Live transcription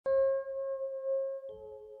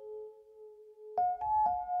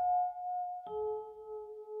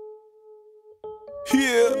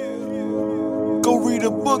Yeah, go read a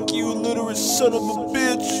book, you illiterate son of a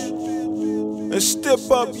bitch, and step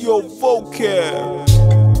up your vocab.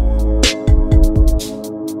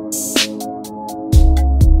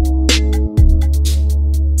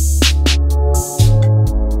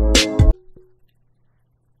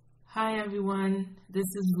 Hi everyone, this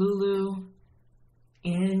is Lulu,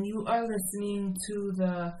 and you are listening to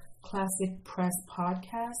the Classic Press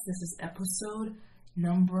Podcast. This is episode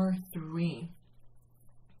number 3.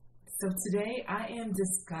 So today I am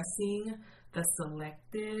discussing the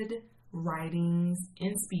selected writings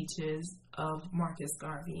and speeches of Marcus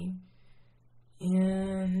Garvey.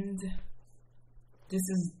 And this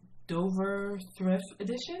is Dover Thrift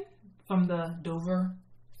Edition, from the Dover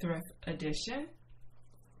Thrift Edition.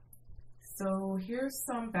 So here's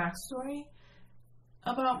some backstory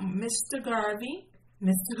about Mr. Garvey.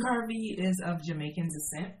 Mr. Garvey is of Jamaican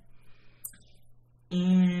descent,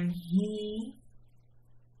 and he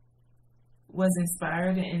was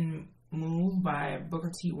inspired and moved by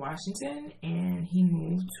Booker T. Washington, and he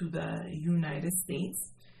moved to the United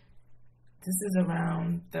States. This is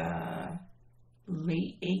around the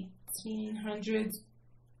late 1800s,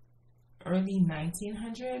 early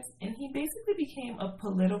 1900s, and he basically became a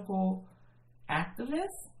political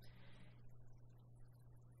activist.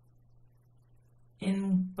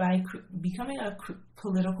 And by becoming a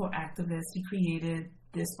political activist, he created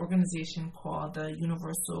this organization called the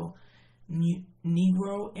Universal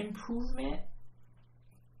Negro Improvement,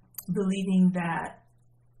 believing that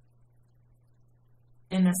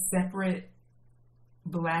in a separate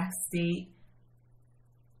black state,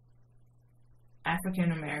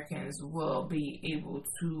 African Americans will be able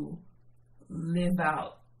to live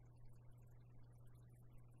out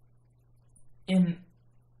in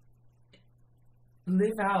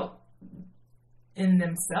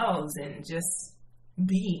themselves and just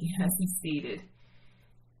be, as he stated.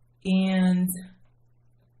 And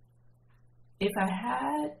if I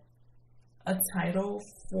had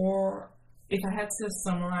to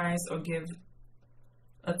summarize or give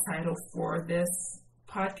a title for this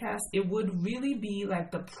podcast, it would really be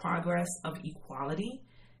like the progress of equality,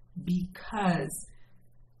 because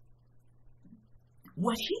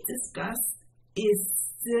what he discussed is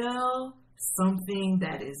still something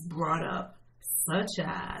that is brought up, such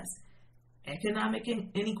as economic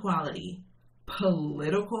inequality,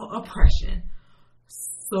 political oppression,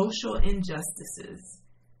 social injustices.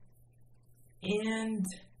 And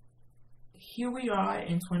here we are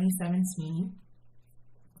in 2017.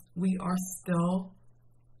 We are still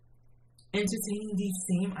entertaining these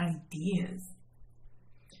same ideas.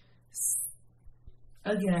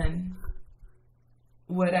 Again,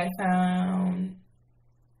 what I found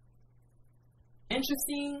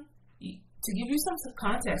interesting, to give you some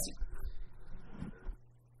context,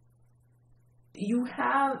 you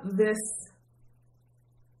have this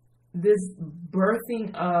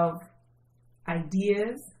birthing of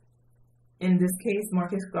ideas. In this case,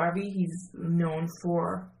 Marcus Garvey, he's known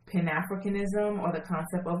for Pan-Africanism, or the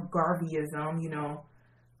concept of Garveyism,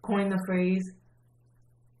 coined the phrase,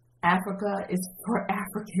 Africa is for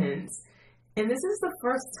Africans. And this is the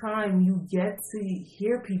first time you get to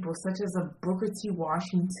hear people such as a Booker T.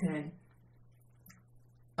 Washington,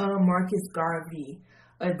 a Marcus Garvey,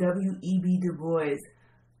 a W.E.B. Du Bois,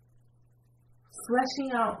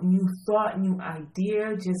 fleshing out new thought, new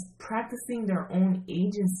idea, just practicing their own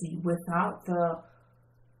agency without the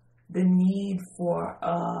need for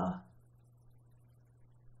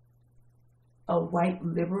a white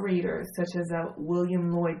liberator such as a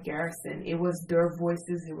William Lloyd Garrison. It was their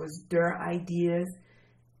voices, it was their ideas,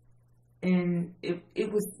 and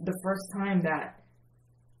it was the first time that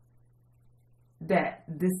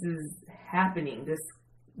this is happening, this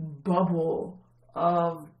bubble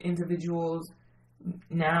of individuals,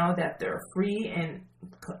 now that they're free, and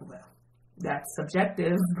well, that's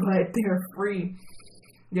subjective, but they're free,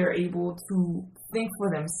 they're able to think for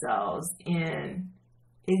themselves and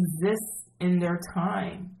exist in their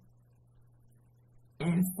time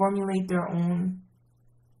and formulate their own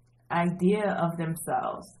idea of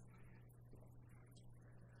themselves.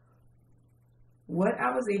 What I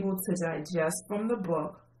was able to digest from the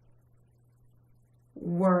book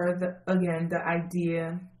were, the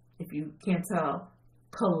idea, if you can't tell,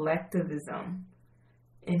 collectivism.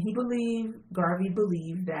 And Garvey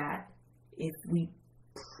believed that if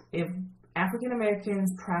African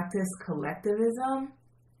Americans practice collectivism,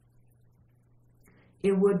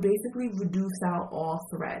 it would basically reduce out all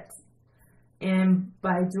threats. And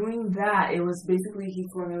by doing that, it was basically, he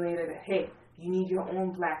formulated, hey, you need your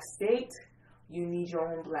own black state, you need your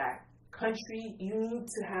own black country, you need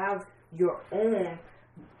to have your own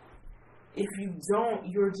if you don't,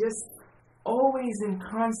 you're just always in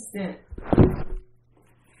constant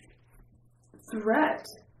threat.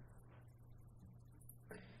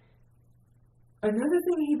 Another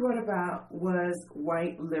thing he brought about was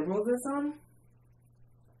white liberalism.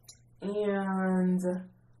 And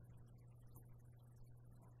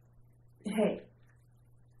hey,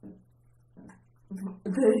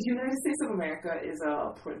 the United States of America is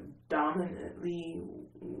a predominantly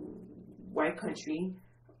white country.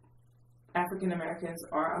 African Americans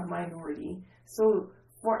are a minority. So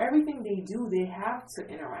for everything they do, they have to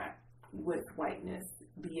interact with whiteness,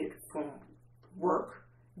 be it from work,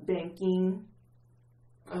 banking,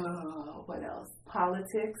 what else?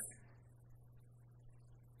 Politics.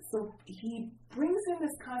 So he brings in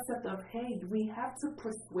this concept of, hey, we have to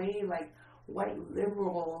persuade like white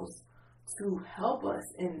liberals to help us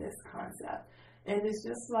in this concept. And it's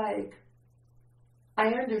just like,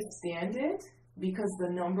 I understand it because the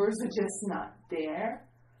numbers are just not there.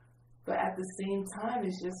 But at the same time,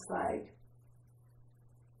 it's just like,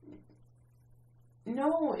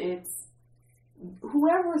 no, it's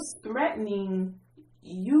whoever's threatening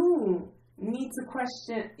you need to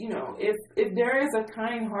question, if there is a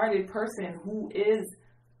kind-hearted person who is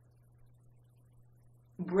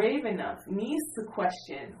brave enough, needs to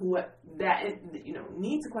question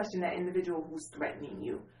needs to question that individual who's threatening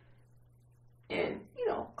you. And,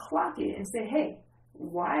 clock it and say, hey,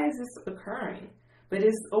 why is this occurring? But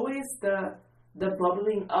it's always the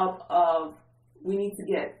bubbling up of, we need to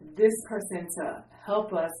get this person to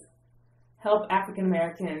help African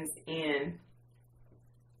Americans in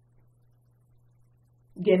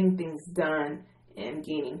getting things done and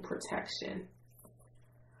gaining protection.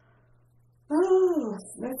 Oh,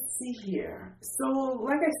 let's see here. So,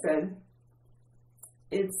 like I said,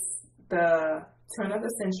 it's the turn of the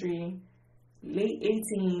century, late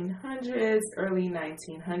 1800s, early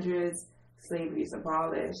 1900s, slavery is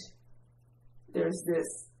abolished. There's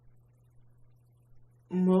this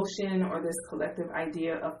motion or this collective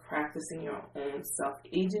idea of practicing your own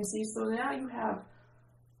self-agency. So now you have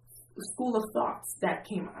a school of thoughts that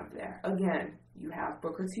came out of there. Again, you have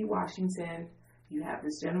Booker T. Washington, you have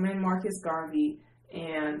this gentleman, Marcus Garvey,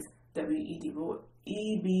 and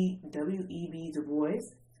W.E.B. Du Bois.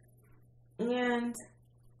 And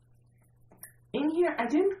in here, I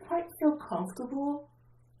didn't quite feel comfortable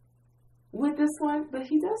with this one, but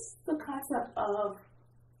he does the concept of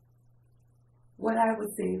what I would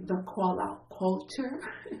say the call-out culture.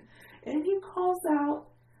 And he calls out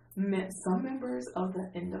some members of the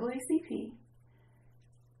NAACP.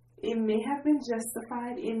 It may have been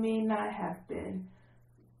justified, it may not have been.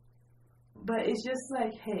 But it's just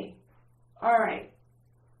like, hey, all right,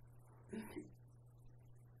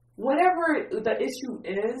 whatever the issue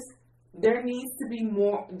is, there needs to be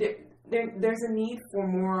more, there's a need for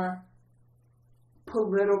more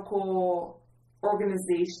political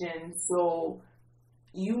organization. So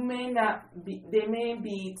you may not be, they may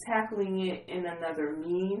be tackling it in another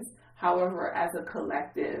means. However, as a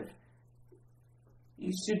collective,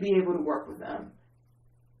 you should be able to work with them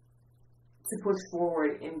to push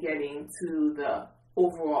forward in getting to the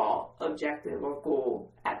overall objective or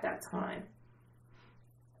goal at that time.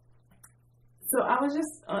 So I was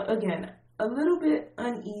just, again, a little bit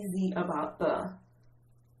uneasy about the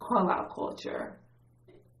call-out culture.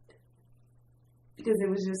 Because it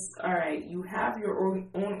was just, all right, you have your own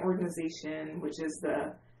organization, which is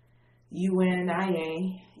the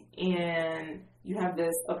UNIA, and you have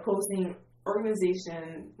this opposing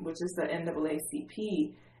organization, which is the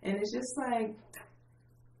NAACP, and it's just like,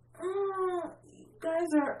 you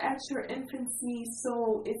guys are at your infancy,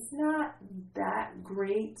 so it's not that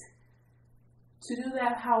great to do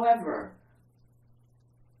that. However,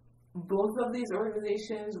 both of these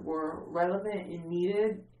organizations were relevant and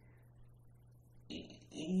needed.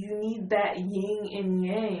 You need that yin and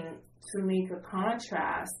yang to make a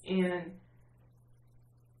contrast, and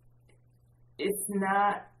it's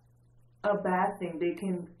not a bad thing. They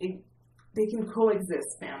can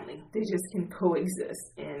coexist, family. They just can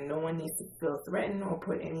coexist, and no one needs to feel threatened or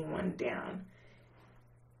put anyone down.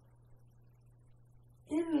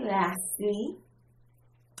 And lastly,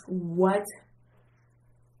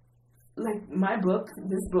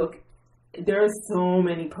 this book, there are so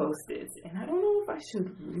many post-its, and I don't know if I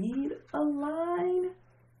should read a line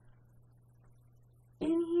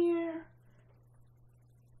in here.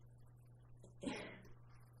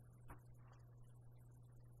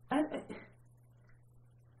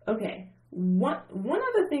 Okay, one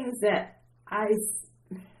of the things that I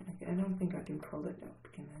don't think I can pull it up.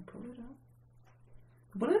 Can I pull it up?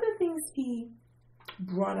 One of the things he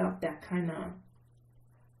brought up that kind of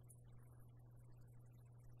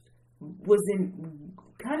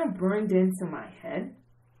kind of burned into my head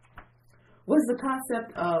was the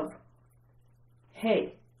concept of,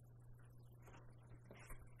 hey,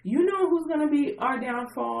 you know who's going to be our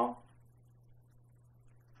downfall?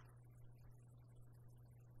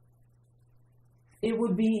 It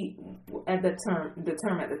would be, at the term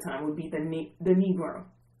at the time would be the Negro.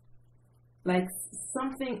 Like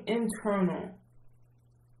something internal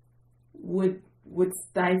would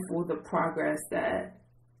stifle the progress that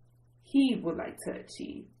he would like to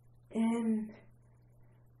achieve. And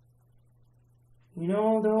you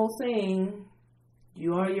know the whole saying,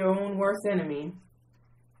 you are your own worst enemy.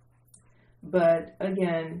 But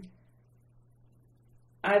again,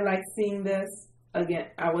 I like seeing this. Again,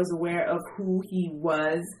 I was aware of who he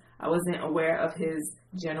was. I wasn't aware of his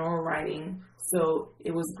general writing. So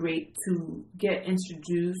it was great to get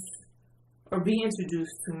introduced or be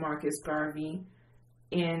introduced to Marcus Garvey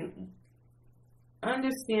and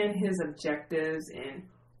understand his objectives and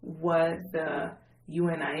what the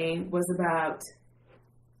UNIA was about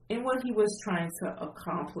and what he was trying to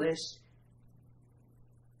accomplish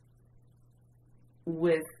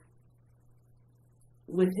with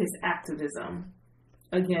his activism.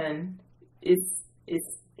 Again, it's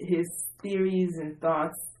his theories and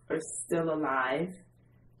thoughts are still alive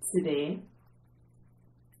today.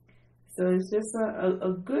 So it's just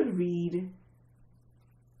a good read.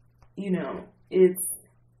 You know,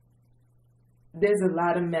 there's a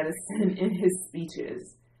lot of medicine in his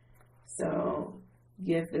speeches. So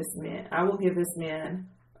I will give this man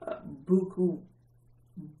buku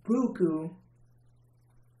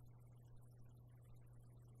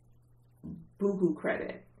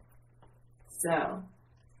credit. So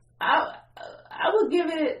I will give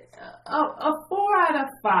it a 4 out of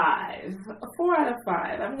 5. A 4 out of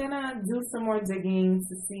 5. I'm gonna do some more digging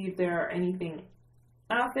to see if there are anything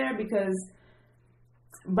out there, because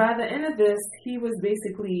by the end of this, he was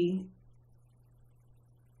basically,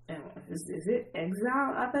 is it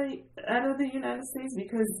exile out of the United States?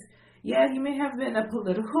 Because yeah, he may have been a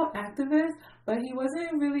political activist, but he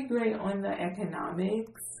wasn't really great on the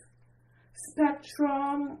economics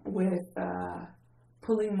spectrum with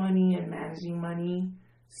pulling money and managing money.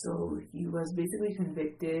 So he was basically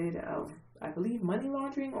convicted of, I believe, money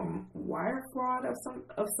laundering or wire fraud of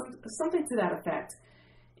something to that effect.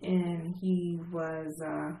 And he was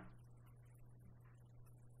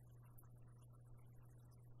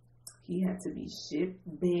he had to be shipped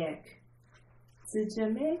back to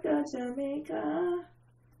Jamaica.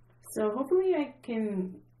 So hopefully I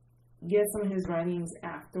can get some of his writings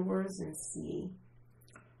afterwards and see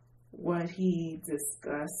what he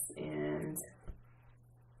discussed and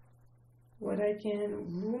what I can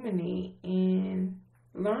ruminate and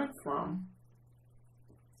learn from.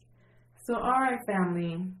 So, alright,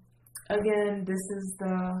 family. Again, this is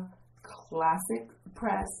the Classic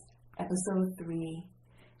Press, episode 3,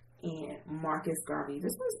 and Marcus Garvey.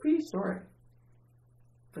 This one's pretty short.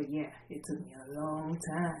 But yeah, it took me a long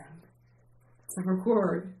time to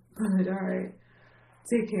record. But alright.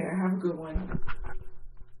 Take care. Have a good one.